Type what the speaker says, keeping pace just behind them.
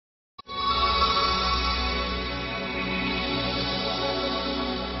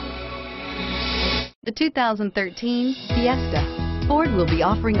The 2013 Fiesta. Ford will be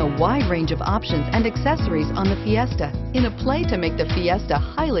offering a wide range of options and accessories on the Fiesta in a play to make the Fiesta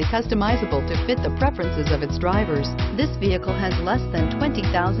highly customizable to fit the preferences of its drivers. This vehicle has less than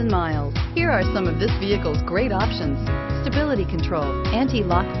 20,000 miles. Here are some of this vehicle's great options: stability control,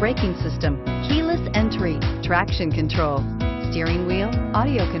 anti-lock braking system, keyless entry, traction control, steering wheel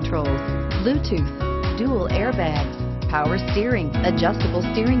audio controls, Bluetooth, dual airbags, power steering, adjustable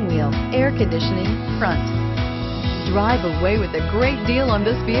steering wheel, air conditioning, front. Drive away with a great deal on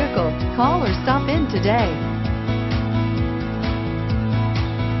this vehicle. Call or stop in today.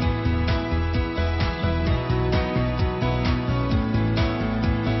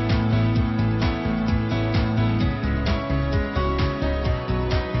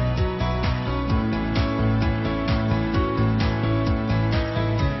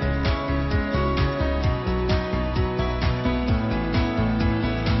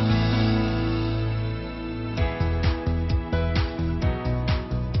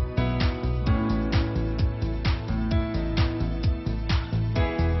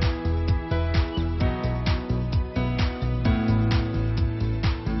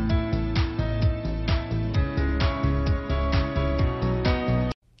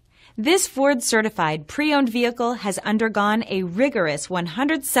 This Ford-certified pre-owned vehicle has undergone a rigorous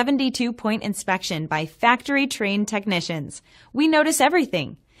 172-point inspection by factory-trained technicians. We notice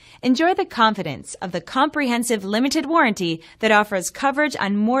everything. Enjoy the confidence of the comprehensive limited warranty that offers coverage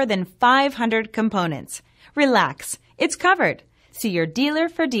on more than 500 components. Relax, it's covered. See your dealer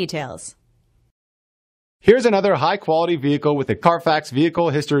for details. Here's another high-quality vehicle with a Carfax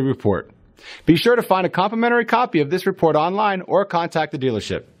Vehicle History Report. Be sure to find a complimentary copy of this report online or contact the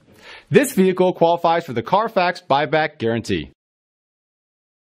dealership. This vehicle qualifies for the Carfax Buyback Guarantee.